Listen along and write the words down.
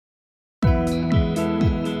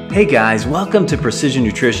Hey guys, welcome to Precision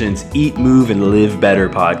Nutrition's Eat, Move, and Live Better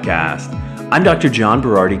podcast. I'm Dr. John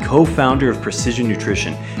Berardi, co-founder of Precision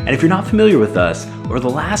Nutrition. And if you're not familiar with us, over the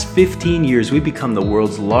last 15 years, we've become the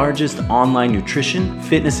world's largest online nutrition,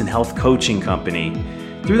 fitness, and health coaching company.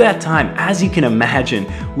 Through that time, as you can imagine,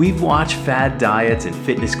 we've watched fad diets and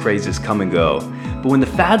fitness crazes come and go. But when the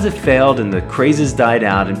fads have failed and the crazes died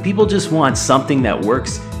out and people just want something that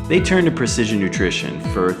works, they turn to Precision Nutrition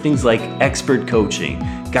for things like expert coaching,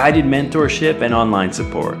 guided mentorship, and online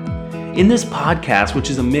support. In this podcast, which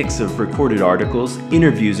is a mix of recorded articles,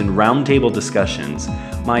 interviews, and roundtable discussions,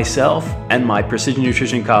 myself and my Precision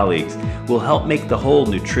Nutrition colleagues will help make the whole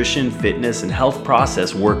nutrition, fitness, and health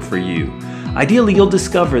process work for you. Ideally, you'll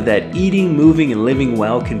discover that eating, moving, and living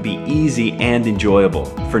well can be easy and enjoyable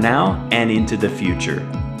for now and into the future.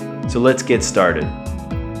 So let's get started.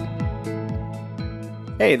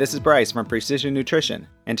 Hey, this is Bryce from Precision Nutrition,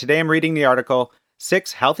 and today I'm reading the article,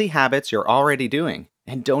 6 Healthy Habits You're Already Doing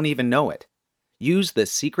and Don't Even Know It. Use the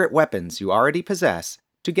secret weapons you already possess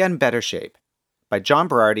to get in better shape, by John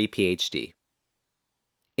Berardi, PhD.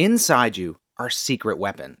 Inside you are secret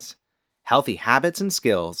weapons, healthy habits and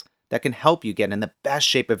skills that can help you get in the best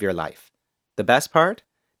shape of your life. The best part?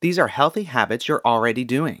 These are healthy habits you're already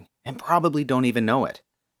doing and probably don't even know it.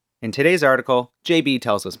 In today's article, JB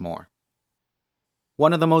tells us more.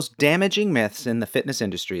 One of the most damaging myths in the fitness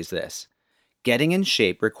industry is this: getting in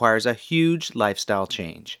shape requires a huge lifestyle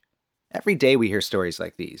change. Every day we hear stories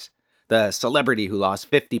like these. The celebrity who lost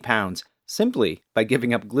 50 pounds simply by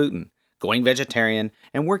giving up gluten, going vegetarian,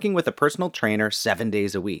 and working with a personal trainer 7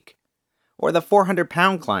 days a week. Or the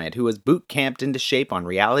 400-pound client who was boot camped into shape on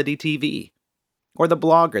reality TV. Or the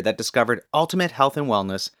blogger that discovered ultimate health and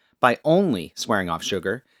wellness by only swearing off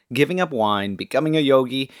sugar, giving up wine, becoming a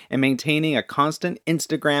yogi, and maintaining a constant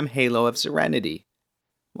Instagram halo of serenity.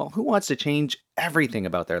 Well, who wants to change everything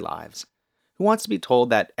about their lives? Who wants to be told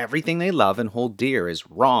that everything they love and hold dear is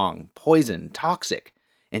wrong, poison, toxic,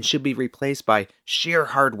 and should be replaced by sheer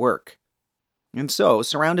hard work? And so,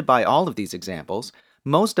 surrounded by all of these examples,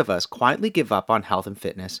 most of us quietly give up on health and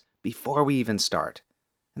fitness before we even start.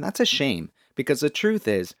 And that's a shame, because the truth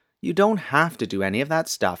is, you don't have to do any of that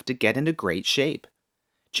stuff to get into great shape.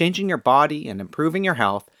 Changing your body and improving your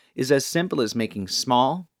health is as simple as making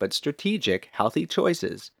small but strategic healthy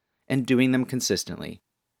choices and doing them consistently.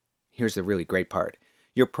 Here's the really great part.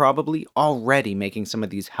 You're probably already making some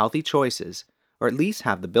of these healthy choices, or at least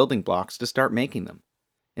have the building blocks to start making them.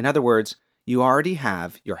 In other words, you already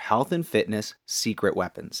have your health and fitness secret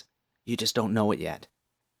weapons. You just don't know it yet.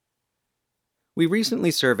 We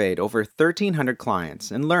recently surveyed over 1,300 clients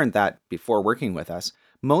and learned that, before working with us,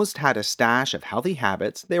 most had a stash of healthy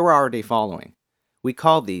habits they were already following. We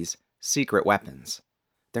call these secret weapons.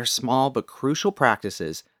 They're small but crucial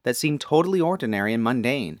practices that seem totally ordinary and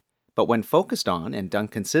mundane, but when focused on and done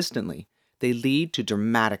consistently, they lead to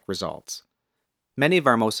dramatic results. Many of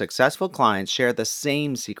our most successful clients share the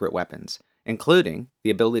same secret weapons, including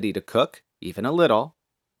the ability to cook, even a little,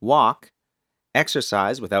 walk,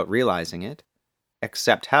 exercise without realizing it,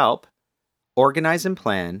 accept help, organize and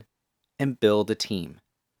plan, and build a team.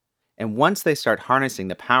 And once they start harnessing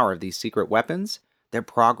the power of these secret weapons, their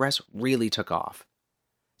progress really took off.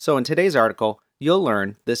 So in today's article, you'll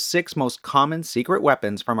learn the 6 most common secret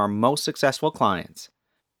weapons from our most successful clients,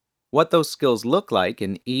 what those skills look like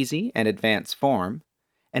in easy and advanced form,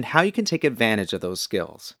 and how you can take advantage of those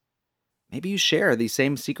skills. Maybe you share these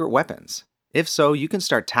same secret weapons. If so, you can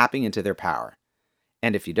start tapping into their power.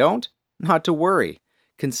 And if you don't, not to worry.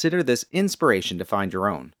 Consider this inspiration to find your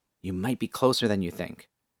own. You might be closer than you think.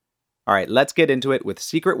 All right, let's get into it with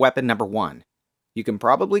secret weapon number 1. You can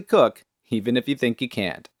probably cook, even if you think you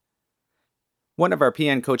can't. One of our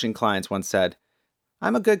PN coaching clients once said,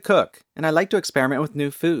 "I'm a good cook, and I like to experiment with new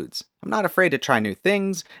foods. I'm not afraid to try new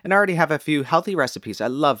things, and I already have a few healthy recipes I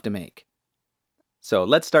love to make." So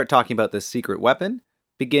let's start talking about this secret weapon,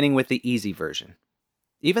 beginning with the easy version.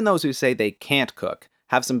 Even those who say they can't cook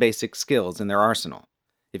have some basic skills in their arsenal.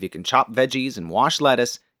 If you can chop veggies and wash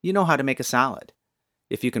lettuce, you know how to make a salad.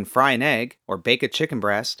 If you can fry an egg, or bake a chicken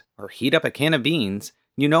breast, or heat up a can of beans,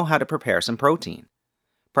 you know how to prepare some protein.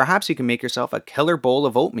 Perhaps you can make yourself a killer bowl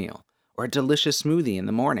of oatmeal, or a delicious smoothie in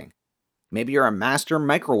the morning. Maybe you're a master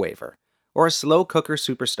microwaver, or a slow cooker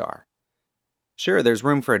superstar. Sure, there's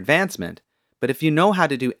room for advancement, but if you know how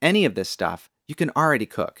to do any of this stuff, you can already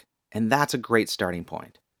cook, and that's a great starting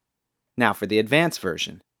point. Now for the advanced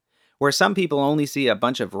version, where some people only see a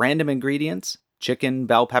bunch of random ingredients, chicken,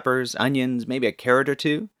 bell peppers, onions, maybe a carrot or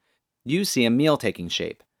two, you see a meal taking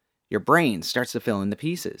shape. Your brain starts to fill in the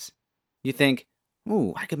pieces. You think,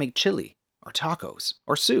 ooh, I could make chili, or tacos,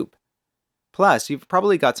 or soup. Plus, you've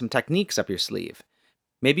probably got some techniques up your sleeve.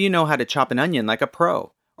 Maybe you know how to chop an onion like a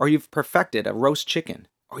pro, or you've perfected a roast chicken,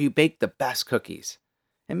 or you bake the best cookies.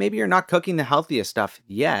 And maybe you're not cooking the healthiest stuff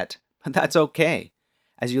yet, but that's okay.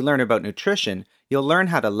 As you learn about nutrition, you'll learn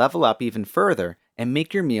how to level up even further and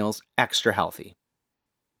make your meals extra healthy.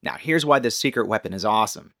 Now, here's why this secret weapon is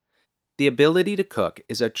awesome. The ability to cook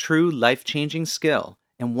is a true life-changing skill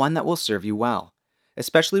and one that will serve you well,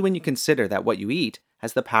 especially when you consider that what you eat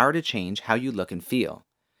has the power to change how you look and feel.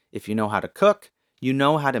 If you know how to cook, you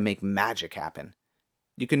know how to make magic happen.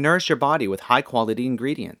 You can nourish your body with high-quality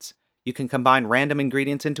ingredients. You can combine random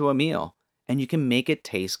ingredients into a meal, and you can make it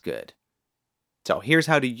taste good. So here's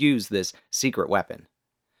how to use this secret weapon.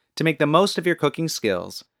 To make the most of your cooking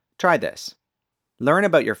skills, try this. Learn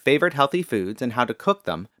about your favorite healthy foods and how to cook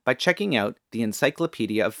them by checking out the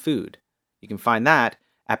Encyclopedia of Food. You can find that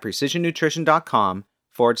at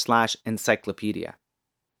precisionnutrition.com/encyclopedia.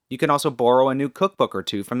 You can also borrow a new cookbook or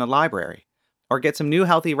two from the library, or get some new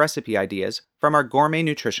healthy recipe ideas from our Gourmet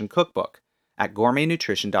Nutrition Cookbook at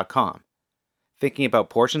gourmetnutrition.com. Thinking about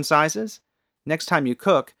portion sizes? Next time you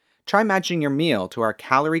cook, try matching your meal to our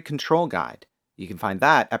calorie control guide. You can find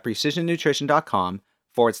that at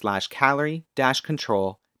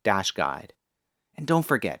precisionnutrition.com/calorie-control-guide. And don't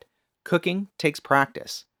forget, cooking takes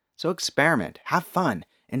practice. So experiment, have fun,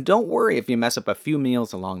 and don't worry if you mess up a few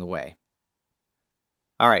meals along the way.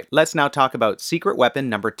 All right, let's now talk about secret weapon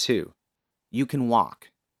number 2. You can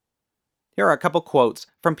walk. Here are a couple quotes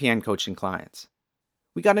from PN coaching clients.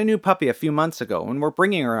 We got a new puppy a few months ago and we're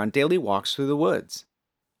bringing her on daily walks through the woods.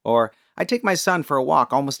 Or, I take my son for a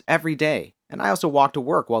walk almost every day, and I also walk to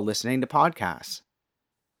work while listening to podcasts.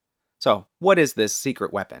 So, what is this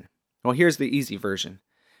secret weapon? Well, here's the easy version.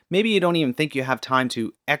 Maybe you don't even think you have time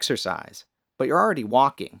to exercise, but you're already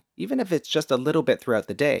walking, even if it's just a little bit throughout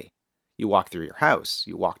the day. You walk through your house,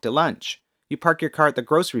 you walk to lunch, you park your car at the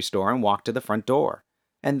grocery store and walk to the front door.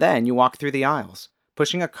 And then you walk through the aisles,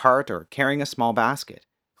 pushing a cart or carrying a small basket,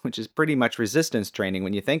 which is pretty much resistance training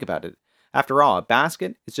when you think about it. After all, a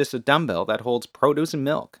basket is just a dumbbell that holds produce and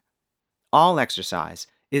milk. All exercise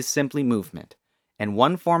is simply movement, and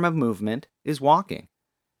one form of movement is walking.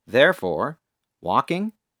 Therefore,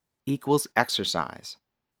 walking equals exercise.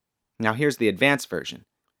 Now here's the advanced version.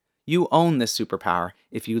 You own this superpower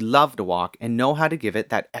if you love to walk and know how to give it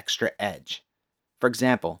that extra edge. For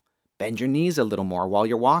example, bend your knees a little more while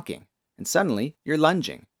you're walking, and suddenly you're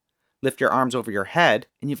lunging. Lift your arms over your head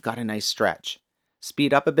and you've got a nice stretch.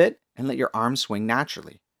 Speed up a bit and let your arms swing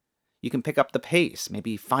naturally. You can pick up the pace,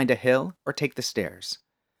 maybe find a hill or take the stairs.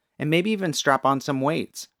 And maybe even strap on some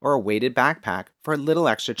weights or a weighted backpack for a little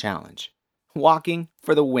extra challenge. Walking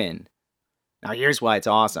for the win. Now here's why it's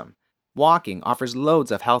awesome. Walking offers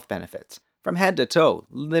loads of health benefits, from head to toe,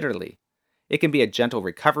 literally. It can be a gentle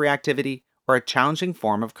recovery activity or a challenging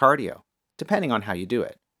form of cardio, depending on how you do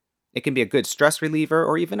it. It can be a good stress reliever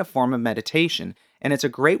or even a form of meditation, and it's a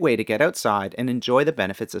great way to get outside and enjoy the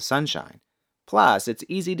benefits of sunshine. Plus, it's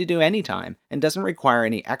easy to do anytime and doesn't require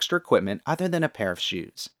any extra equipment other than a pair of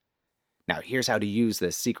shoes. Now here's how to use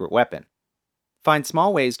this secret weapon. Find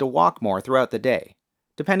small ways to walk more throughout the day.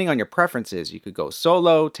 Depending on your preferences, you could go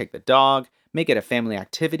solo, take the dog, make it a family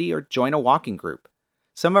activity, or join a walking group.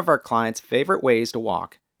 Some of our clients' favorite ways to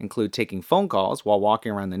walk include taking phone calls while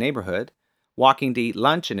walking around the neighborhood, walking to eat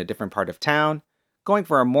lunch in a different part of town, going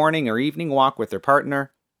for a morning or evening walk with their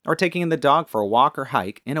partner, or taking the dog for a walk or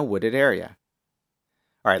hike in a wooded area.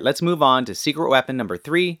 All right, let's move on to secret weapon number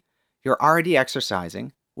 3. You're already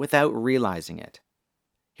exercising without realizing it.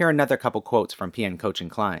 Here are another couple quotes from PN coaching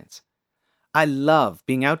clients. I love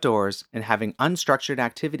being outdoors and having unstructured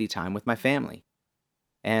activity time with my family.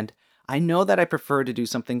 And I know that I prefer to do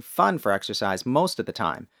something fun for exercise most of the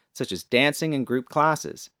time, such as dancing and group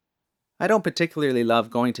classes. I don't particularly love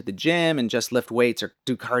going to the gym and just lift weights or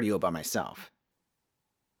do cardio by myself.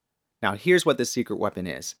 Now here's what the secret weapon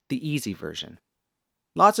is, the easy version.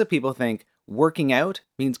 Lots of people think working out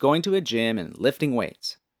means going to a gym and lifting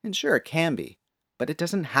weights. And sure, it can be, but it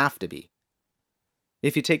doesn't have to be.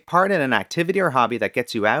 If you take part in an activity or hobby that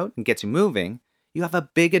gets you out and gets you moving, you have a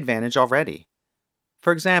big advantage already.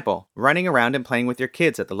 For example, running around and playing with your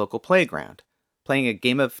kids at the local playground, playing a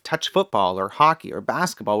game of touch football or hockey or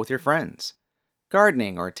basketball with your friends,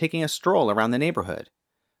 gardening or taking a stroll around the neighborhood,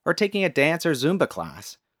 or taking a dance or Zumba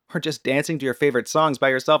class, or just dancing to your favorite songs by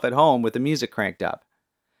yourself at home with the music cranked up.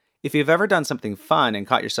 If you've ever done something fun and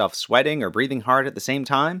caught yourself sweating or breathing hard at the same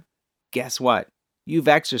time, guess what? You've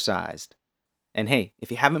exercised. And hey,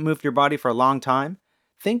 if you haven't moved your body for a long time,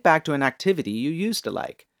 think back to an activity you used to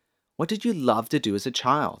like. What did you love to do as a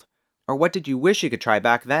child? Or what did you wish you could try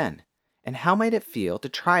back then? And how might it feel to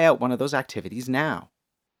try out one of those activities now?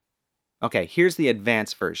 Okay, here's the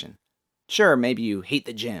advanced version. Sure, maybe you hate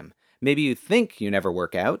the gym. Maybe you think you never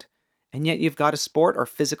work out, and yet you've got a sport or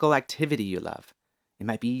physical activity you love. It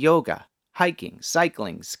might be yoga, hiking,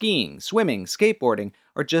 cycling, skiing, swimming, skateboarding,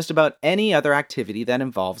 or just about any other activity that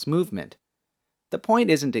involves movement. The point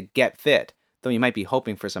isn't to get fit, though you might be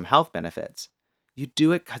hoping for some health benefits. You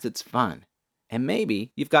do it because it's fun. And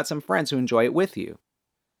maybe you've got some friends who enjoy it with you.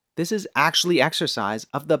 This is actually exercise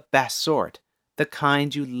of the best sort, the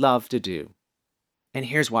kind you love to do. And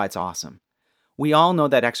here's why it's awesome. We all know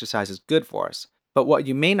that exercise is good for us, but what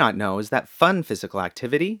you may not know is that fun physical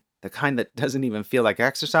activity, the kind that doesn't even feel like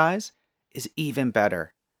exercise, is even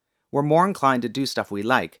better. We're more inclined to do stuff we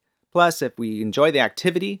like. Plus, if we enjoy the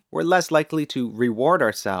activity, we're less likely to reward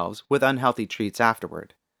ourselves with unhealthy treats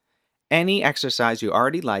afterward. Any exercise you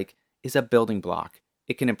already like is a building block.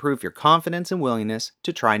 It can improve your confidence and willingness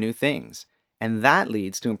to try new things, and that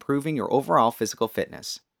leads to improving your overall physical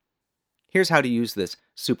fitness. Here's how to use this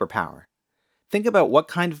superpower. Think about what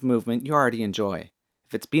kind of movement you already enjoy.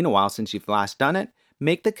 If it's been a while since you've last done it,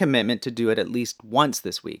 make the commitment to do it at least once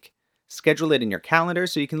this week. Schedule it in your calendar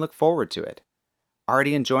so you can look forward to it.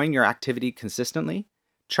 Already enjoying your activity consistently?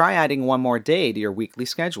 Try adding one more day to your weekly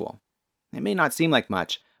schedule. It may not seem like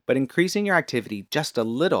much, but increasing your activity just a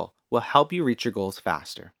little will help you reach your goals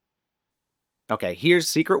faster. Okay, here's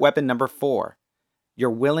secret weapon number 4. You're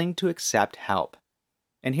willing to accept help.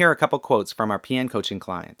 And here are a couple quotes from our PN coaching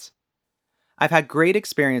clients. I've had great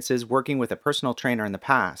experiences working with a personal trainer in the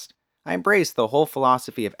past. I embrace the whole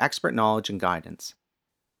philosophy of expert knowledge and guidance.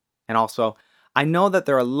 And also, I know that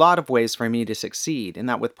there are a lot of ways for me to succeed and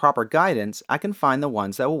that with proper guidance, I can find the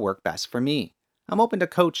ones that will work best for me. I'm open to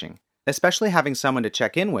coaching, especially having someone to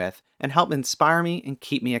check in with and help inspire me and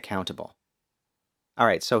keep me accountable. All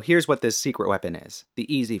right, so here's what this secret weapon is,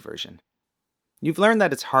 the easy version. You've learned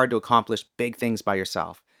that it's hard to accomplish big things by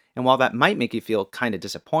yourself, and while that might make you feel kind of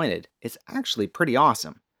disappointed, it's actually pretty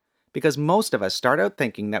awesome. Because most of us start out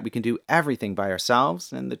thinking that we can do everything by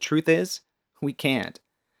ourselves, and the truth is, we can't.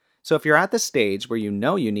 So if you're at the stage where you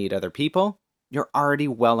know you need other people, you're already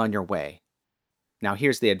well on your way. Now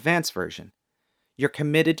here's the advanced version. You're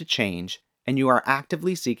committed to change, and you are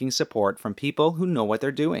actively seeking support from people who know what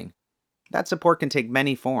they're doing. That support can take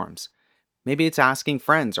many forms. Maybe it's asking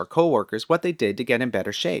friends or coworkers what they did to get in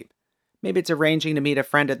better shape. Maybe it's arranging to meet a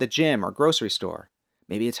friend at the gym or grocery store.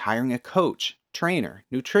 Maybe it's hiring a coach, trainer,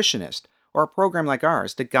 nutritionist, or a program like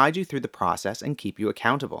ours to guide you through the process and keep you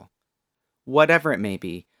accountable. Whatever it may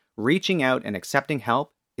be, reaching out and accepting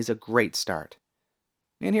help is a great start.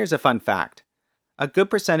 And here's a fun fact. A good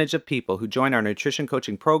percentage of people who join our nutrition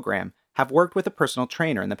coaching program have worked with a personal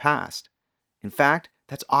trainer in the past. In fact,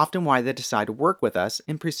 that's often why they decide to work with us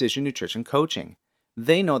in precision nutrition coaching.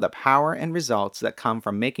 They know the power and results that come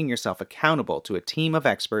from making yourself accountable to a team of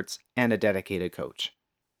experts and a dedicated coach.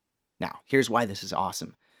 Now, here's why this is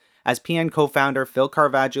awesome. As PN co-founder Phil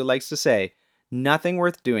Caravaggio likes to say, nothing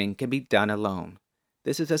worth doing can be done alone.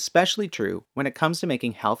 This is especially true when it comes to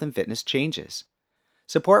making health and fitness changes.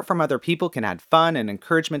 Support from other people can add fun and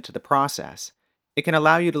encouragement to the process. It can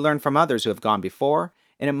allow you to learn from others who have gone before,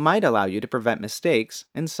 and it might allow you to prevent mistakes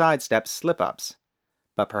and sidestep slip-ups.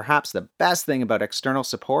 But perhaps the best thing about external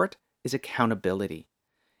support is accountability.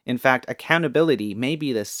 In fact, accountability may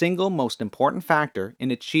be the single most important factor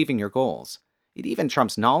in achieving your goals. It even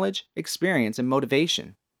trumps knowledge, experience, and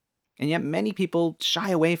motivation. And yet many people shy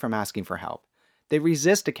away from asking for help. They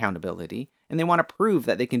resist accountability, and they want to prove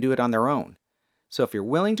that they can do it on their own. So if you're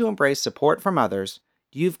willing to embrace support from others,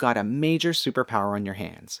 you've got a major superpower on your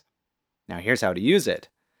hands. Now here's how to use it.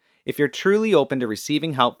 If you're truly open to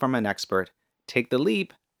receiving help from an expert, take the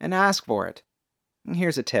leap and ask for it. And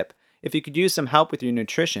here's a tip. If you could use some help with your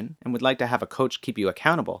nutrition and would like to have a coach keep you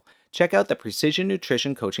accountable, check out the Precision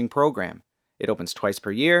Nutrition Coaching Program. It opens twice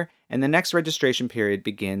per year, and the next registration period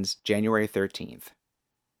begins January 13th.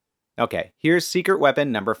 Okay, here's secret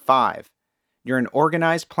weapon number 5. You're an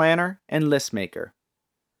organized planner and list maker.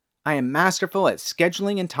 I am masterful at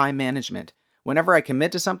scheduling and time management. Whenever I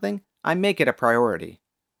commit to something, I make it a priority.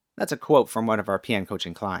 That's a quote from one of our PN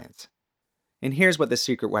coaching clients. And here's what the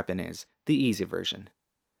secret weapon is, the easy version.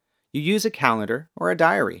 You use a calendar or a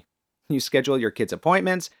diary. You schedule your kids'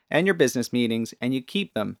 appointments and your business meetings, and you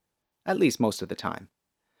keep them, at least most of the time.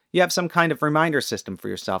 You have some kind of reminder system for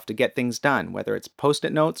yourself to get things done, whether it's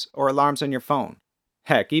post-it notes or alarms on your phone.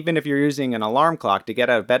 Heck, even if you're using an alarm clock to get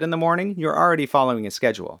out of bed in the morning, you're already following a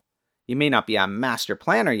schedule. You may not be a master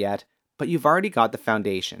planner yet, but you've already got the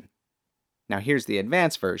foundation. Now here's the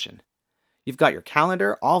advanced version. You've got your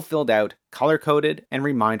calendar all filled out, color-coded, and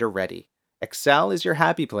reminder ready. Excel is your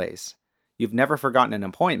happy place. You've never forgotten an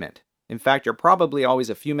appointment. In fact, you're probably always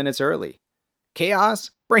a few minutes early. Chaos?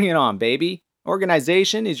 Bring it on, baby.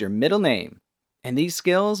 Organization is your middle name. And these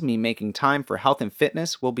skills mean making time for health and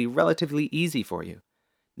fitness will be relatively easy for you.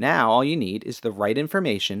 Now all you need is the right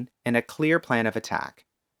information and a clear plan of attack.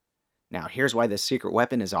 Now here's why this secret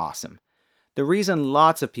weapon is awesome. The reason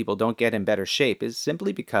lots of people don't get in better shape is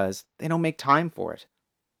simply because they don't make time for it.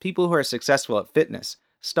 People who are successful at fitness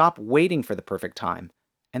stop waiting for the perfect time,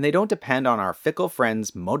 and they don't depend on our fickle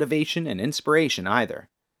friends' motivation and inspiration either.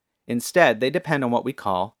 Instead, they depend on what we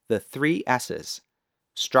call the 3 S's: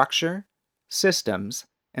 structure, systems,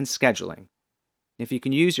 and scheduling. If you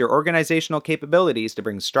can use your organizational capabilities to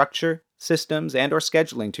bring structure, systems, and/or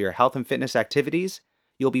scheduling to your health and fitness activities,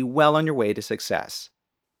 you'll be well on your way to success.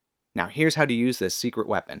 Now here's how to use this secret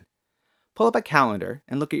weapon. Pull up a calendar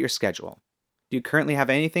and look at your schedule. Do you currently have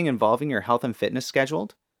anything involving your health and fitness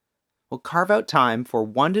scheduled? Well, carve out time for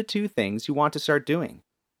 1 to 2 things you want to start doing.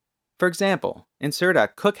 For example, insert a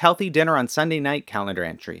cook healthy dinner on Sunday night calendar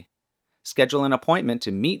entry. Schedule an appointment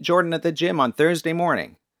to meet Jordan at the gym on Thursday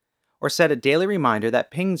morning. Or set a daily reminder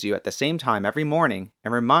that pings you at the same time every morning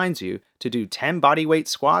and reminds you to do 10 bodyweight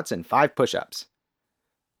squats and 5 push-ups.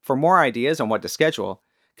 For more ideas on what to schedule,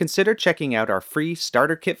 consider checking out our free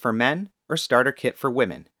starter kit for men or starter kit for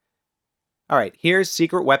women. Alright, here's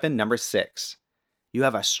secret weapon number 6. You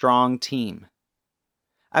have a strong team.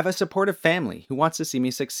 I have a supportive family who wants to see me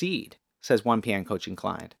succeed, says one PN coaching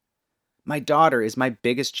client. My daughter is my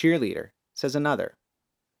biggest cheerleader, says another.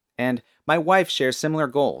 And my wife shares similar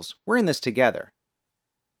goals. We're in this together.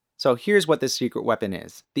 So here's what this secret weapon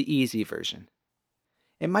is, the easy version.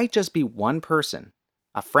 It might just be one person,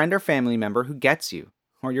 a friend or family member who gets you,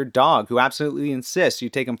 or your dog who absolutely insists you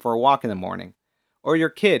take him for a walk in the morning, or your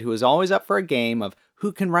kid who is always up for a game of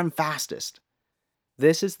who can run fastest.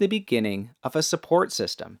 This is the beginning of a support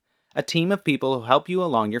system, a team of people who help you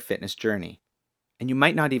along your fitness journey. And you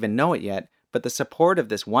might not even know it yet, but the support of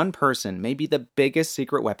this one person may be the biggest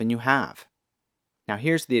secret weapon you have. Now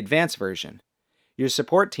here's the advanced version. Your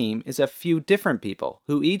support team is a few different people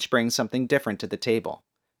who each bring something different to the table.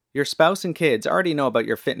 Your spouse and kids already know about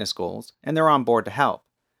your fitness goals, and they're on board to help.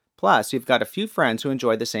 Plus, you've got a few friends who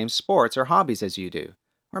enjoy the same sports or hobbies as you do,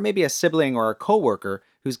 or maybe a sibling or a coworker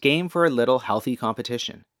who's game for a little healthy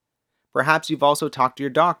competition. Perhaps you've also talked to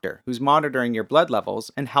your doctor, who's monitoring your blood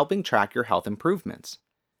levels and helping track your health improvements.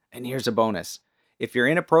 And here's a bonus. If you're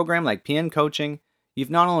in a program like PN Coaching,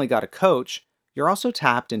 you've not only got a coach, you're also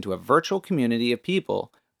tapped into a virtual community of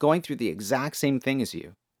people going through the exact same thing as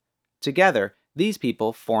you. Together, these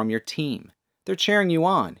people form your team. They're cheering you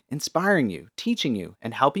on, inspiring you, teaching you,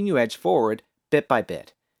 and helping you edge forward bit by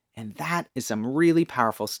bit. And that is some really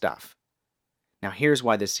powerful stuff. Now here's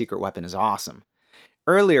why this secret weapon is awesome.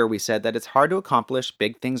 Earlier we said that it's hard to accomplish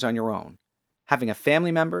big things on your own. Having a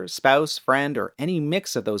family member, spouse, friend, or any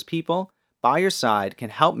mix of those people by your side can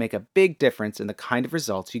help make a big difference in the kind of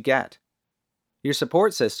results you get. Your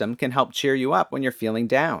support system can help cheer you up when you're feeling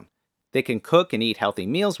down. They can cook and eat healthy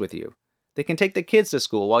meals with you. They can take the kids to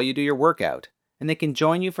school while you do your workout, and they can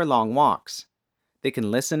join you for long walks. They can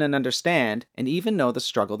listen and understand and even know the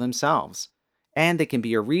struggle themselves. And they can be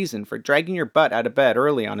your reason for dragging your butt out of bed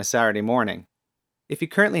early on a Saturday morning. If you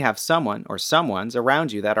currently have someone or someones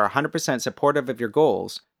around you that are 100% supportive of your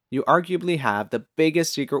goals, you arguably have the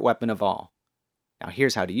biggest secret weapon of all. Now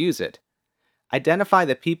here's how to use it. Identify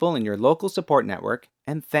the people in your local support network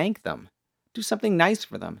and thank them. Do something nice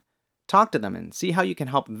for them. Talk to them and see how you can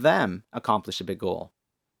help them accomplish a big goal.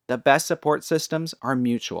 The best support systems are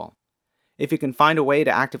mutual. If you can find a way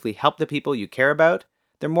to actively help the people you care about,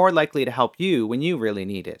 they're more likely to help you when you really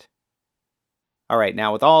need it. Alright,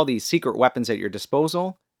 now with all these secret weapons at your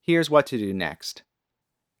disposal, here's what to do next.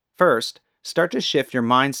 First, start to shift your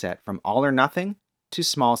mindset from all or nothing to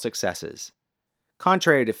small successes.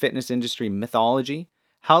 Contrary to fitness industry mythology,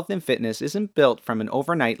 health and fitness isn't built from an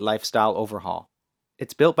overnight lifestyle overhaul.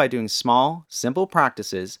 It's built by doing small, simple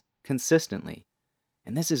practices consistently.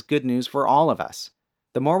 And this is good news for all of us.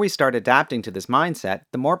 The more we start adapting to this mindset,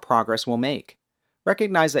 the more progress we'll make.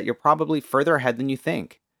 Recognize that you're probably further ahead than you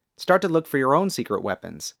think. Start to look for your own secret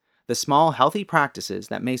weapons, the small, healthy practices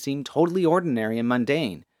that may seem totally ordinary and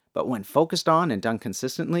mundane, but when focused on and done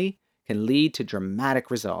consistently, can lead to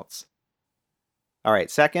dramatic results.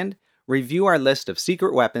 Alright, second, review our list of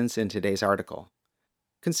secret weapons in today's article.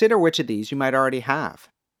 Consider which of these you might already have.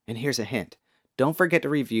 And here's a hint. Don't forget to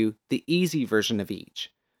review the easy version of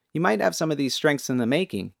each. You might have some of these strengths in the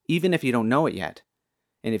making, even if you don't know it yet.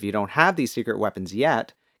 And if you don't have these secret weapons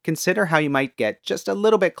yet, consider how you might get just a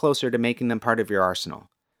little bit closer to making them part of your arsenal.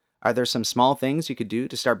 Are there some small things you could do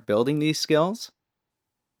to start building these skills?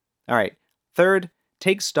 Alright, Third,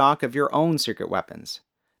 take stock of your own secret weapons.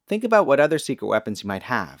 Think about what other secret weapons you might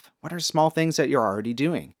have. What are small things that you're already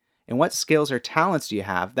doing? And what skills or talents do you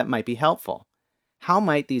have that might be helpful? How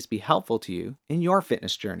might these be helpful to you in your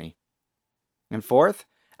fitness journey? And fourth,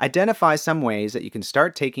 identify some ways that you can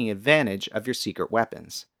start taking advantage of your secret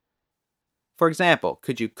weapons. For example,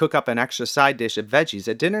 could you cook up an extra side dish of veggies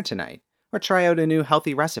at dinner tonight, or try out a new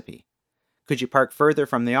healthy recipe? Could you park further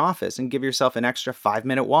from the office and give yourself an extra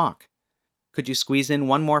 5-minute walk? Could you squeeze in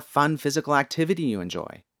one more fun physical activity you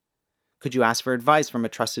enjoy? Could you ask for advice from a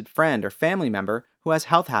trusted friend or family member who has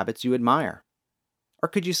health habits you admire? Or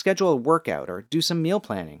could you schedule a workout or do some meal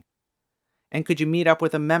planning? And could you meet up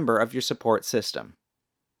with a member of your support system?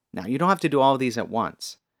 Now, you don't have to do all of these at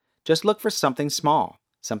once. Just look for something small,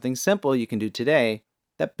 something simple you can do today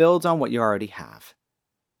that builds on what you already have.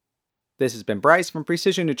 This has been Bryce from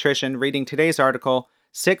Precision Nutrition reading today's article,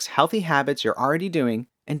 6 Healthy Habits You're Already Doing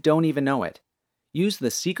and Don't Even Know It. Use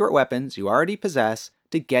the secret weapons you already possess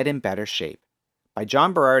to get in better shape, by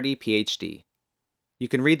John Berardi, PhD. You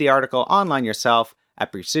can read the article online yourself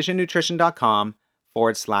at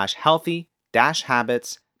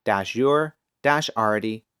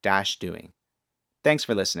precisionnutrition.com/healthy-habits-your-already-doing. Thanks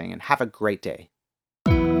for listening and have a great day.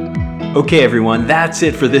 Okay, everyone, that's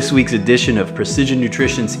it for this week's edition of Precision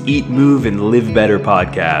Nutrition's Eat, Move, and Live Better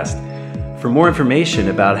podcast. For more information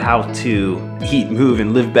about how to eat, move,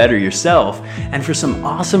 and live better yourself, and for some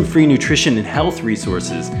awesome free nutrition and health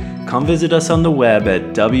resources, come visit us on the web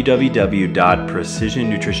at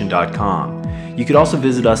www.precisionnutrition.com. You could also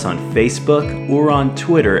visit us on Facebook or on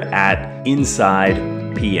Twitter at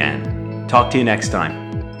InsidePN. Talk to you next time.